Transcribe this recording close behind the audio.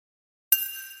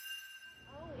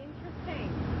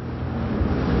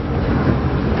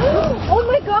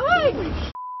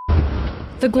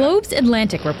The Globe's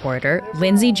Atlantic reporter,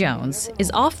 Lindsay Jones, is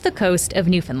off the coast of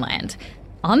Newfoundland,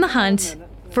 on the hunt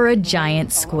for a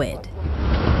giant squid.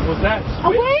 What's that? A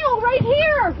whale right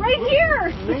here! Right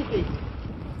here!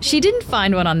 She didn't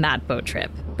find one on that boat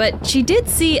trip, but she did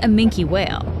see a minke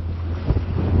whale.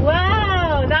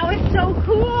 Wow, that was so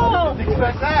cool! Didn't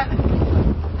expect that.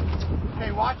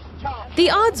 Okay, watch the chop. The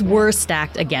odds were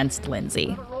stacked against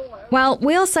Lindsay. While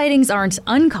whale sightings aren't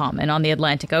uncommon on the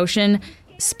Atlantic Ocean,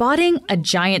 spotting a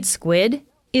giant squid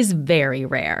is very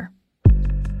rare.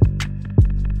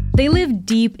 They live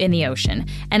deep in the ocean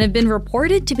and have been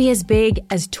reported to be as big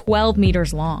as 12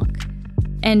 meters long.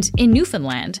 And in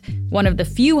Newfoundland, one of the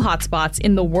few hotspots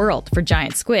in the world for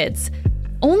giant squids,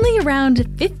 only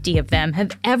around 50 of them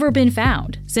have ever been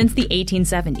found since the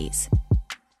 1870s.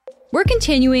 We're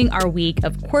continuing our week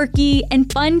of quirky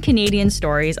and fun Canadian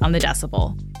stories on the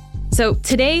Decibel. So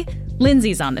today,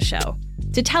 Lindsay's on the show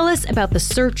to tell us about the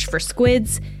search for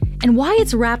squids and why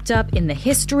it's wrapped up in the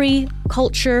history,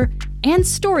 culture, and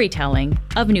storytelling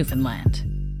of Newfoundland.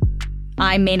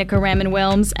 I'm Menaka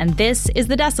Raman-Wilms, and this is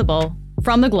The Decibel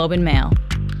from the Globe and Mail.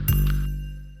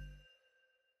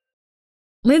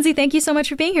 Lindsay, thank you so much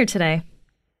for being here today.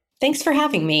 Thanks for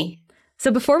having me. So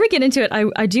before we get into it,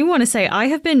 I do want to say I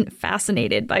have been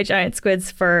fascinated by giant squids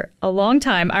for a long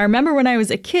time. I remember when I was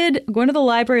a kid going to the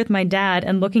library with my dad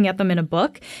and looking at them in a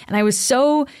book, and I was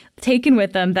so taken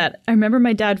with them that I remember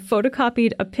my dad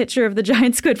photocopied a picture of the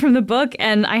giant squid from the book,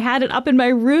 and I had it up in my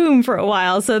room for a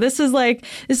while. So this is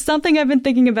something I've been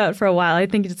thinking about for a while. I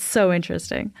think it's so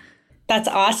interesting. That's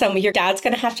awesome. Your dad's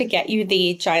going to have to get you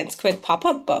the giant squid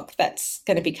pop-up book that's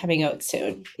going to be coming out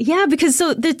soon. Yeah, because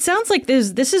so it sounds like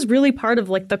this is really part of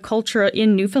the culture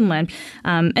in Newfoundland.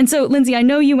 And so, Lindsay, I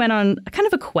know you went on kind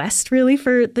of a quest really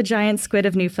for the giant squid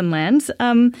of Newfoundland.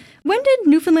 When did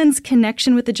Newfoundland's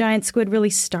connection with the giant squid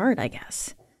really start, I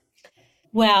guess?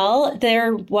 Well,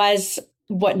 there was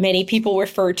what many people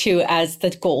refer to as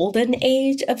the golden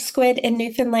age of squid in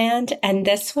Newfoundland. And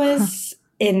this was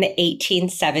in the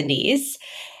 1870s.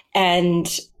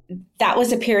 And that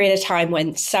was a period of time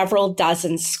when several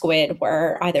dozen squid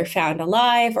were either found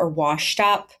alive or washed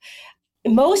up.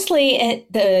 Mostly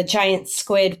the giant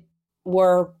squid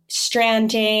were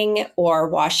stranding or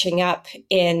washing up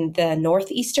in the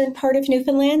northeastern part of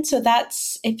Newfoundland. So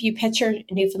that's, if you picture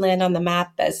Newfoundland on the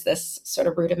map as this sort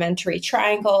of rudimentary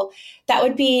triangle, that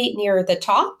would be near the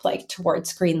top,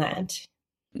 towards Greenland.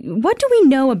 What do we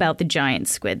know about the giant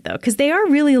squid, though? Because they are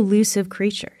really elusive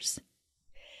creatures.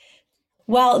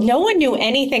 Well, no one knew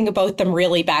anything about them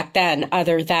really back then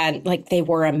other than they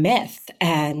were a myth.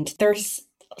 And there's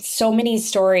so many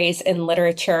stories in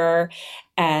literature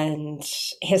and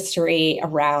history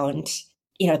around,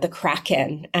 the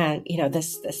Kraken and,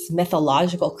 this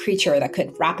mythological creature that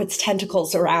could wrap its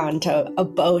tentacles around a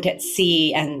boat at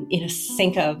sea and,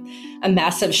 sink a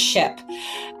massive ship.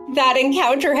 That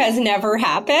encounter has never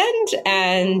happened,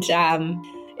 and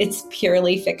it's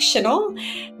purely fictional.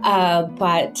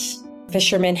 But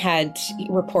fishermen had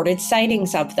reported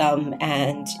sightings of them,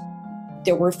 and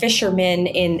there were fishermen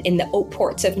in the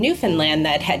ports of Newfoundland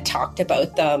that had talked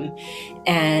about them.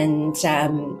 And,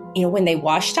 when they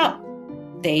washed up,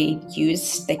 they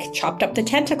chopped up the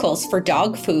tentacles for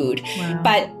dog food. Wow.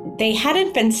 But they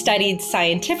hadn't been studied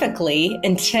scientifically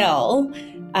until...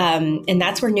 and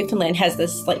that's where Newfoundland has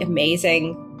this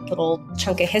amazing little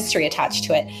chunk of history attached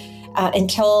to it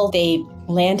until they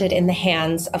landed in the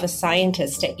hands of a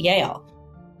scientist at Yale.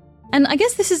 And I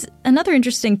guess this is another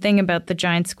interesting thing about the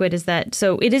giant squid is that,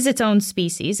 so it is its own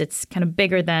species. It's kind of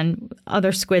bigger than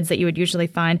other squids that you would usually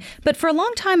find. But for a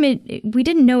long time, we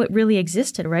didn't know it really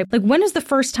existed, right? When is the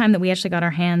first time that we actually got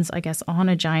our hands, I guess, on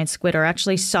a giant squid or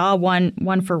actually saw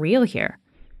one for real here?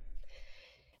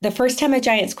 The first time a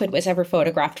giant squid was ever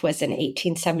photographed was in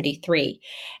 1873.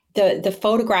 The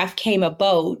photograph came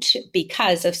about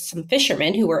because of some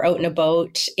fishermen who were out in a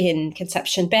boat in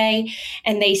Conception Bay,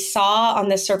 and they saw on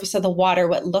the surface of the water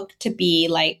what looked to be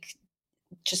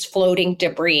just floating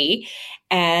debris,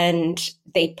 and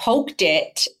they poked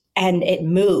it and it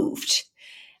moved,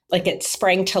 it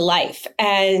sprang to life.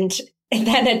 And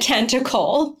then a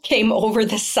tentacle came over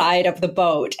the side of the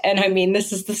boat. And I mean,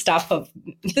 this is the stuff of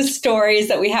the stories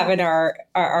that we have in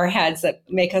our heads that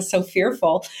make us so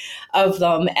fearful of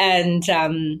them. And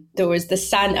there was the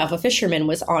son of a fisherman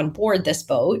was on board this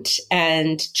boat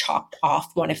and chopped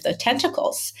off one of the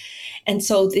tentacles. And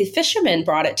so the fisherman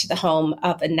brought it to the home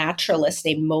of a naturalist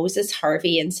named Moses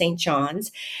Harvey in St.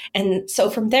 John's. And so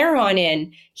from there on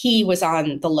in, he was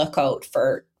on the lookout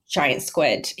for giant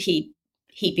squid.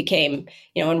 He became,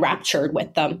 enraptured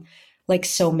with them, like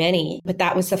so many. But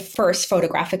that was the first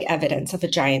photographic evidence of a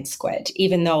giant squid.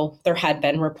 Even though there had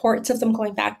been reports of them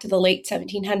going back to the late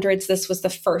 1700s, this was the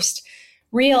first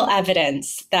real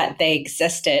evidence that they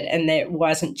existed, and that it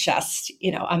wasn't just,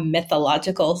 a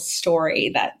mythological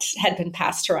story that had been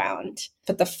passed around.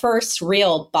 But the first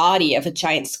real body of a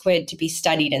giant squid to be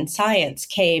studied in science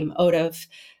came out of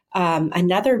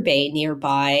another bay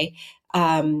nearby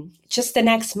just the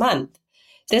next month.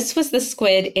 This was the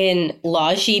squid in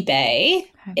Logie Bay,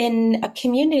 in a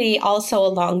community also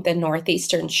along the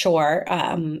northeastern shore.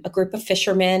 A group of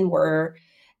fishermen were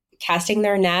casting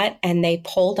their net, and they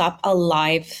pulled up a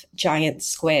live giant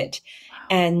squid. Wow.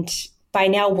 And by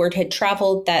now word had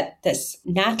traveled that this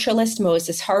naturalist,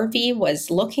 Moses Harvey,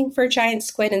 was looking for a giant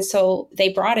squid. And so they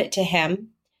brought it to him.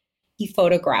 He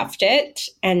photographed it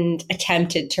and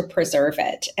attempted to preserve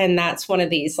it. And that's one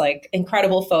of these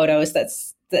incredible photos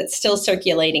that's still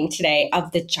circulating today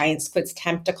of the giant squid's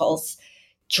tentacles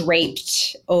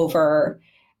draped over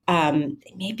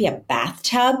maybe a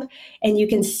bathtub, and you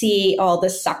can see all the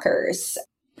suckers.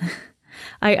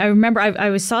 I remember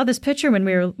I saw this picture when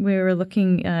we were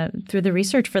looking through the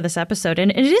research for this episode, and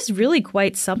it is really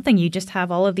quite something. You just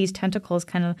have all of these tentacles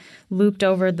kind of looped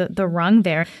over the rung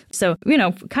there. So,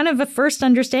 kind of a first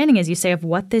understanding, as you say, of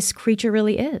what this creature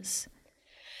really is.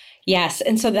 Yes.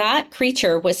 And so that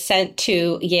creature was sent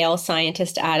to Yale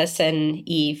scientist Addison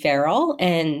E. Verrill,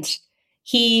 and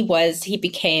he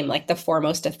became the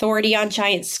foremost authority on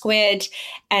giant squid.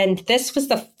 And this was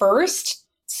the first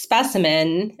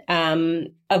specimen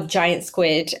of giant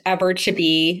squid ever to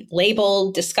be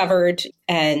labeled, discovered.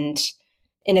 And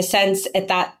in a sense, at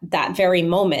that very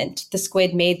moment, the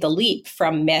squid made the leap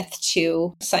from myth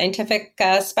to scientific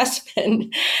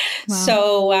specimen. Wow.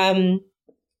 So,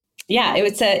 it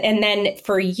was and then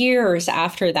for years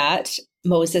after that,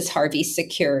 Moses Harvey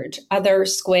secured other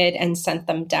squid and sent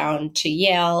them down to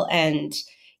Yale. And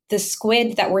the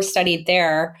squid that were studied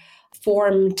there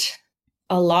formed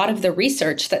a lot of the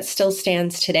research that still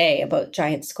stands today about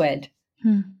giant squid.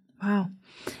 Wow.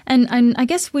 And I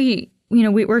guess we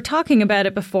were talking about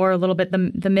it before a little bit,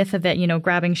 the myth of it,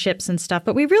 grabbing ships and stuff,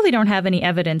 but we really don't have any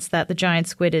evidence that the giant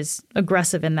squid is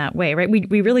aggressive in that way, right?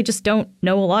 We really just don't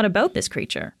know a lot about this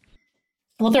creature.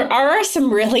 Well, there are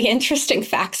some really interesting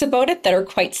facts about it that are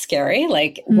quite scary.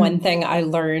 One thing I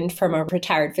learned from a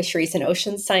retired fisheries and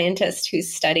oceans scientist who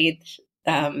studied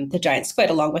the giant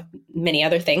squid, along with many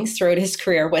other things throughout his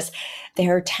career, was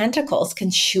their tentacles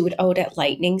can shoot out at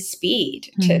lightning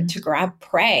speed to grab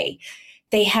prey.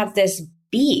 They have this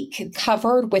beak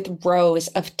covered with rows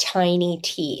of tiny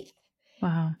teeth.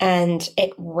 Wow. And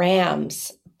it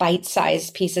rams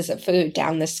bite-sized pieces of food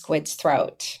down the squid's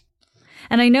throat.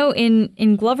 And I know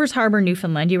in Glover's Harbor,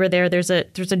 Newfoundland, you were there. There's a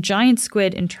giant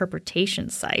squid interpretation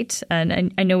site,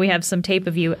 and I know we have some tape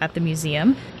of you at the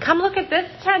museum. Come look at this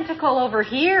tentacle over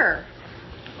here.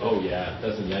 Oh yeah,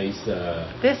 that's a nice.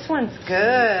 This one's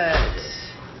good.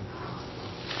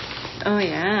 Oh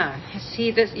yeah,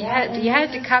 see this? You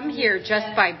had to come here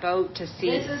just by boat to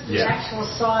see. This is the actual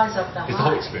size of the eye. It's the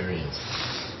whole experience.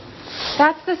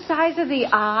 That's the size of the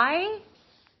eye.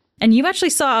 And you actually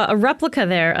saw a replica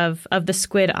there of the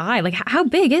squid eye. How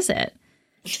big is it?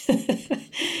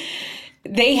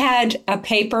 They had a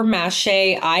paper mache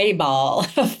eyeball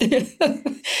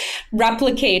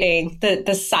replicating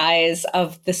the size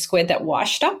of the squid that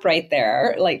washed up right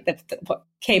there, what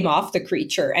came off the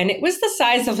creature. And it was the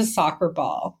size of a soccer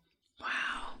ball.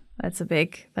 Wow.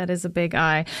 That is a big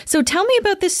eye. So tell me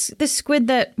about this squid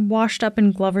that washed up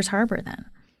in Glover's Harbor then.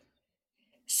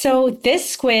 So this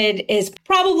squid is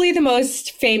probably the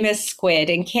most famous squid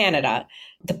in Canada,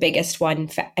 the biggest one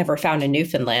ever found in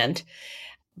Newfoundland,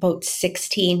 about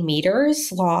 16 meters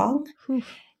long.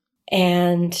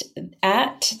 And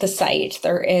at the site,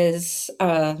 there is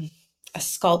a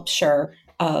sculpture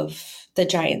of the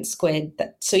giant squid,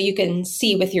 so you can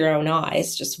see with your own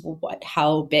eyes just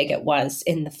how big it was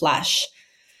in the flesh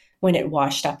when it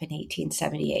washed up in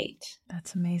 1878.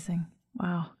 That's amazing.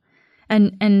 Wow.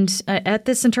 And at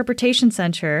this interpretation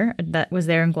center that was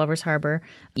there in Glover's Harbor,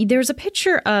 there's a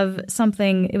picture of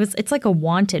something. It's like a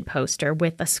wanted poster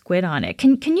with a squid on it.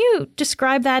 Can you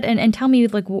describe that and tell me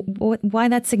why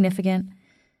that's significant?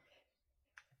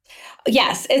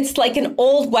 Yes, it's like an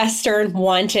old Western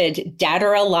wanted dead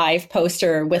or alive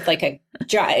poster with a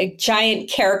giant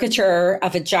caricature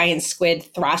of a giant squid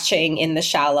thrashing in the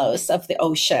shallows of the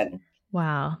ocean.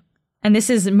 Wow. And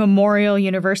this is Memorial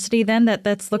University then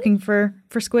that's looking for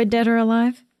squid dead or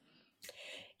alive?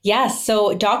 Yes.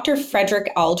 So Dr.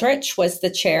 Frederick Aldrich was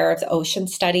the chair of the ocean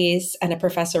studies and a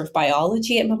professor of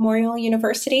biology at Memorial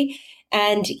University.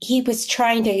 And he was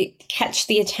trying to catch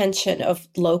the attention of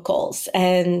locals.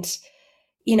 And,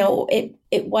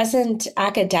 it wasn't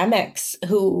academics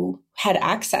who had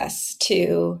access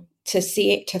to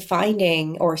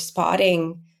finding or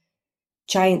spotting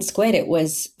giant squid. It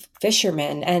was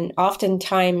fishermen. And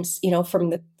oftentimes,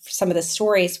 from some of the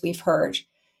stories we've heard,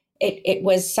 it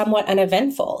was somewhat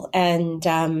uneventful. And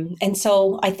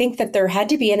so I think that there had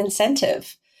to be an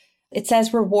incentive. It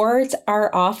says rewards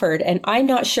are offered, and I'm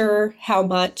not sure how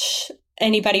much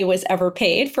anybody was ever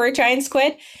paid for a giant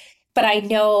squid, but I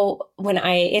know when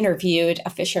I interviewed a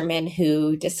fisherman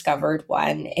who discovered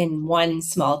one in one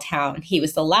small town, he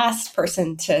was the last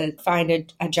person to find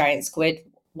a giant squid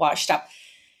washed up,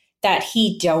 that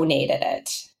he donated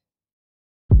it.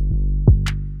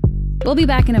 We'll be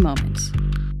back in a moment.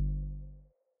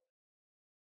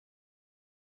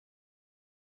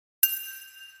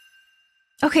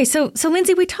 Okay, so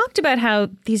Lindsay, we talked about how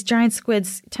these giant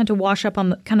squids tend to wash up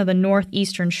on kind of the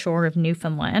northeastern shore of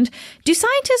Newfoundland. Do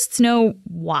scientists know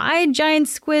why giant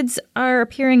squids are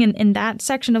appearing in that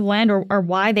section of land, or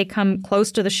why they come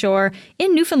close to the shore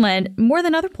in Newfoundland more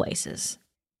than other places?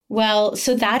 Well,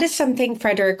 so that is something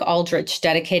Frederick Aldrich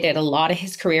dedicated a lot of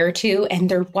his career to, and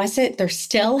there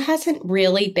still hasn't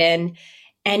really been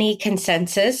any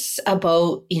consensus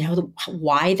about,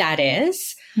 why that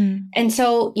is. And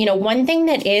so, one thing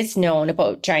that is known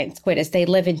about giant squid is they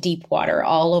live in deep water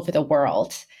all over the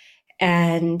world.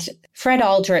 And Fred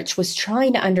Aldrich was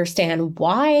trying to understand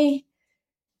why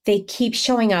they keep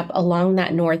showing up along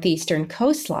that northeastern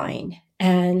coastline.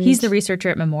 And he's the researcher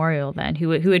at Memorial then, who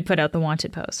had put out the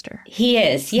wanted poster. He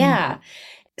is, yeah.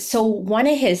 So one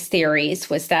of his theories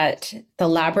was that the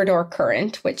Labrador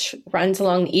Current, which runs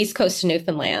along the east coast of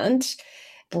Newfoundland,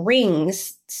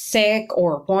 brings sick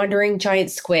or wandering giant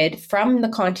squid from the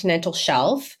continental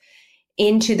shelf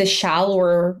into the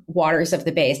shallower waters of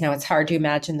the bays. Now, it's hard to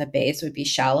imagine the bays would be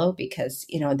shallow because,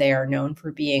 they are known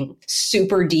for being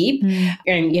super deep.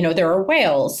 And, there are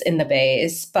whales in the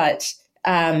bays, but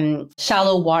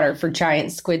shallow water for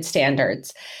giant squid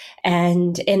standards.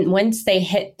 And once they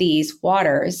hit these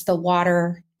waters, the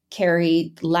water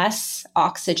carried less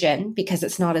oxygen because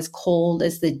it's not as cold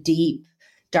as the deep,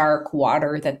 dark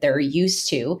water that they're used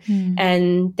to.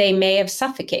 And they may have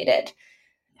suffocated.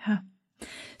 Yeah.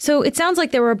 So it sounds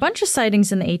like there were a bunch of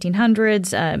sightings in the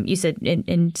 1800s. You said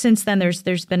since then there's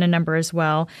been a number as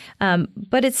well.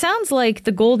 But it sounds like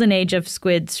the golden age of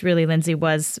squids, really, Lindsay,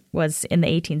 was in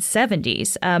the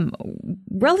 1870s.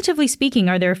 Relatively speaking,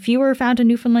 are there fewer found in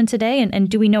Newfoundland today? And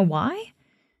do we know why?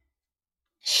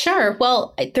 Sure.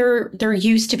 Well, there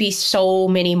used to be so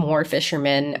many more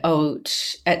fishermen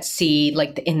out at sea,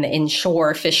 like in the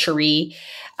inshore fishery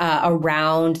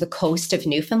around the coast of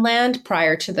Newfoundland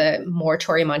prior to the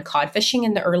moratorium on cod fishing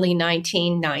in the early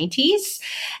 1990s.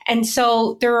 And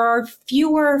so there are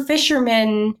fewer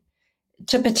fishermen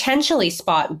to potentially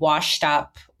spot washed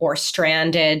up or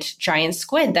stranded giant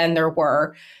squid than there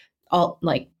were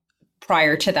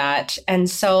prior to that. And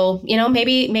so,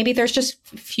 maybe there's just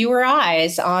fewer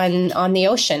eyes on the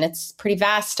ocean. It's pretty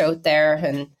vast out there,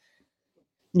 and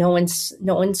no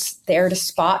one's there to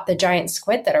spot the giant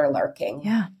squid that are lurking.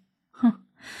 Yeah. Huh.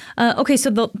 Okay, so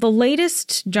the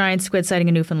latest giant squid sighting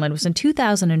in Newfoundland was in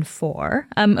 2004.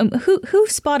 Who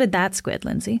spotted that squid,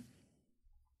 Lindsay?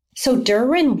 So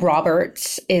Derwin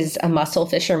Roberts is a mussel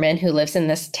fisherman who lives in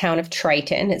this town of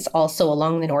Triton. It's also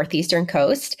along the northeastern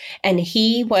coast. And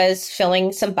he was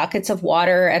filling some buckets of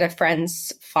water at a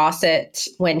friend's faucet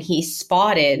when he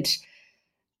spotted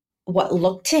what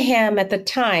looked to him at the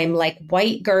time like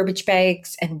white garbage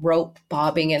bags and rope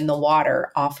bobbing in the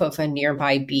water off of a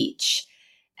nearby beach.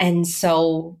 And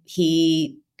so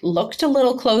he looked a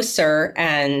little closer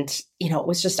and, it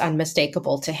was just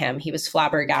unmistakable to him. He was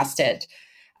flabbergasted.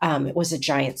 It was a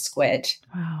giant squid.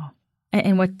 Wow.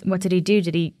 And what did he do?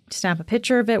 Did he snap a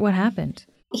picture of it? What happened?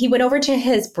 He went over to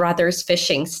his brother's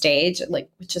fishing stage,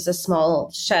 which is a small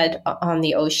shed on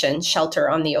the ocean, shelter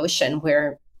on the ocean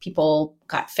where people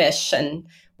got fish and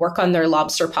work on their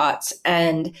lobster pots.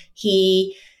 And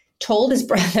he told his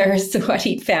brothers what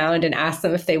he'd found and asked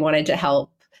them if they wanted to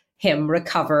help him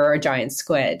recover a giant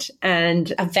squid.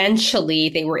 And eventually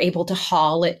they were able to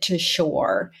haul it to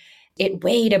shore. It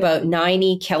weighed about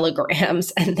 90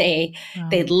 kilograms, and they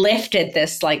lifted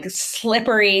this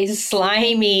slippery,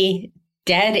 slimy,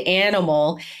 dead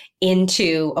animal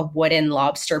into a wooden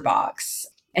lobster box.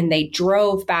 And they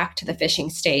drove back to the fishing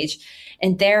stage,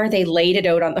 and there they laid it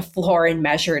out on the floor and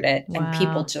measured it. Wow. And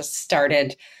people just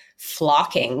started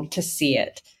flocking to see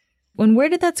it. And where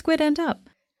did that squid end up?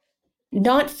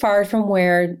 Not far from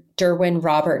where Derwin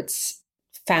Roberts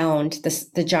found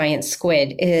the giant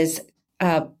squid is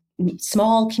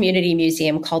small community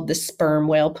museum called the Sperm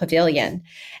Whale Pavilion.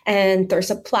 And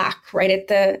there's a plaque right at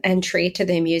the entry to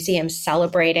the museum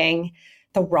celebrating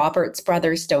the Roberts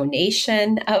brothers'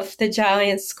 donation of the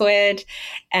giant squid.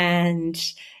 And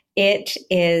it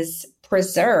is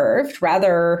preserved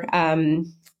rather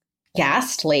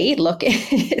ghastly looking.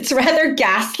 It's rather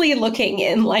ghastly looking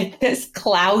in like this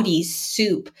cloudy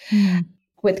soup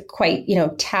with quite,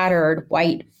 tattered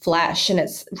white flesh. And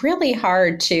it's really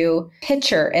hard to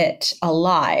picture it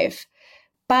alive.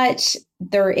 But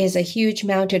there is a huge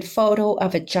mounted photo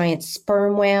of a giant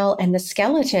sperm whale and the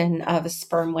skeleton of a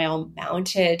sperm whale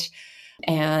mounted,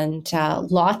 and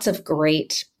lots of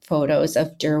great photos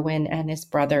of Derwin and his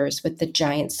brothers with the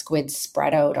giant squid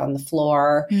spread out on the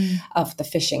floor of the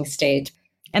fishing stage.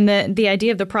 And the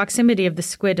idea of the proximity of the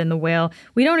squid and the whale,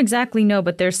 we don't exactly know,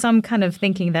 but there's some kind of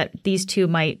thinking that these two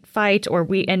might fight,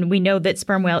 we know that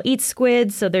sperm whale eats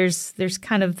squid, so there's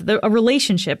kind of a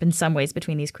relationship in some ways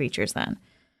between these creatures then.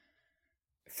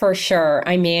 For sure.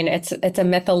 I mean, it's a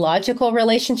mythological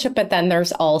relationship, but then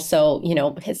there's also,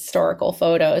 historical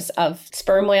photos of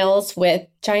sperm whales with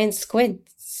giant squid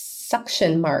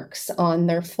suction marks on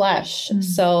their flesh.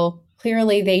 So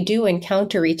clearly they do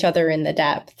encounter each other in the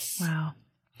depths. Wow.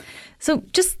 So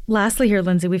just lastly here,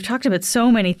 Lindsay, we've talked about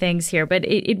so many things here, but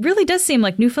it really does seem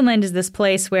like Newfoundland is this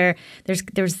place where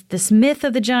there's this myth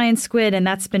of the giant squid, and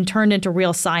that's been turned into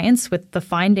real science with the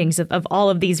findings of all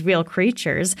of these real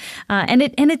creatures. And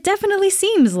it definitely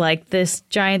seems like this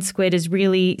giant squid is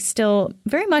really still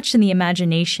very much in the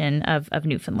imagination of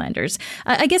Newfoundlanders.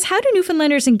 I guess, how do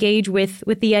Newfoundlanders engage with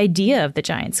the idea of the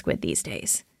giant squid these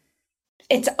days?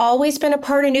 It's always been a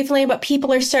part of Newfoundland, but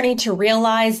people are starting to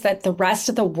realize that the rest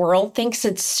of the world thinks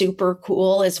it's super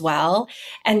cool as well.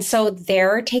 And so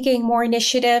they're taking more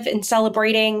initiative in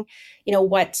celebrating,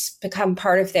 what's become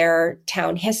part of their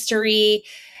town history.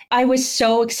 I was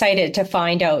so excited to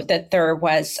find out that there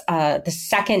was the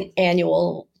second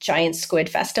annual Giant Squid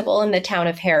Festival in the town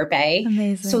of Hare Bay.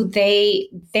 Amazing. So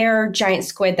their giant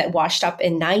squid that washed up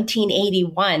in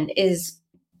 1981 is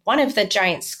one of the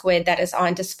giant squid that is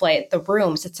on display at the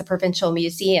Rooms. It's a provincial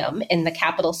museum in the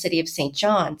capital city of St.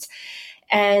 John's.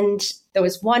 And there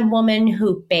was one woman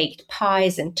who baked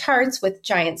pies and tarts with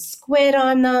giant squid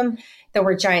on them. There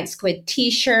were giant squid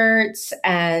T-shirts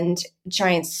and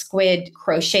giant squid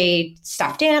crocheted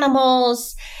stuffed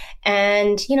animals.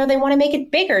 And, they want to make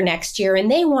it bigger next year, and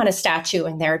they want a statue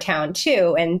in their town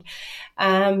too. And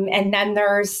then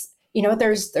there's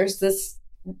this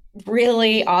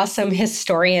really awesome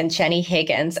historian, Jenny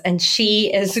Higgins, and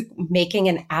she is making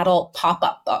an adult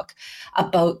pop-up book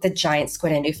about the giant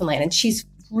squid in Newfoundland. And she's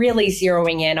really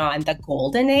zeroing in on the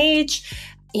golden age,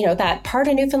 that part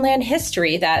of Newfoundland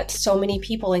history that so many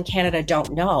people in Canada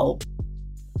don't know.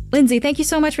 Lindsay, thank you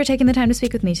so much for taking the time to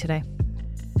speak with me today.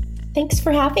 Thanks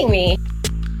for having me.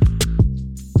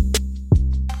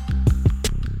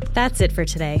 That's it for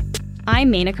today.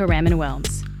 I'm Menaka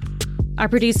Raman-Wilms. Our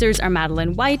producers are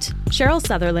Madeline White, Cheryl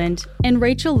Sutherland, and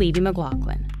Rachel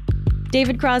Levy-McLaughlin.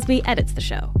 David Crosby edits the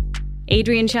show.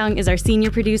 Adrian Chung is our senior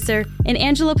producer, and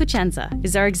Angela Pacenza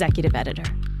is our executive editor.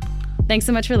 Thanks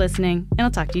so much for listening, and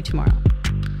I'll talk to you tomorrow.